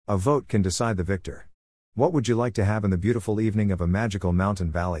A vote can decide the victor. What would you like to have in the beautiful evening of a magical mountain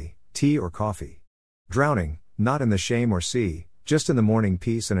valley, tea or coffee? Drowning, not in the shame or sea, just in the morning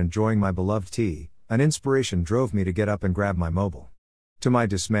peace and enjoying my beloved tea. An inspiration drove me to get up and grab my mobile. To my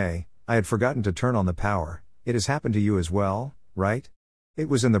dismay, I had forgotten to turn on the power. It has happened to you as well, right? It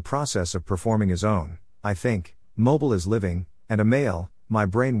was in the process of performing his own, I think, mobile is living, and a male, my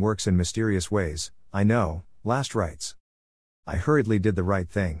brain works in mysterious ways, I know, last rites. I hurriedly did the right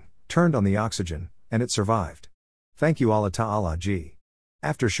thing, turned on the oxygen, and it survived. Thank you Allah Ta'ala G.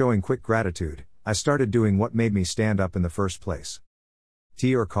 After showing quick gratitude, I started doing what made me stand up in the first place.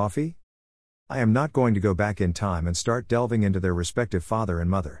 Tea or coffee? I am not going to go back in time and start delving into their respective father and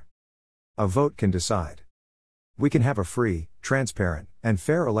mother. A vote can decide. We can have a free, transparent, and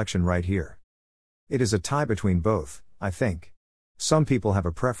fair election right here. It is a tie between both, I think. Some people have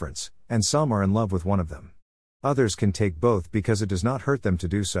a preference, and some are in love with one of them. Others can take both because it does not hurt them to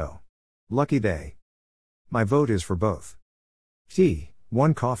do so. Lucky they. My vote is for both. Tea,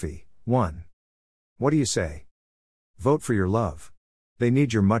 1 coffee, 1. What do you say? Vote for your love. They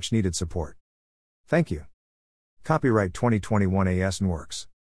need your much needed support. Thank you. Copyright 2021 AS Works.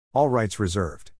 All rights reserved.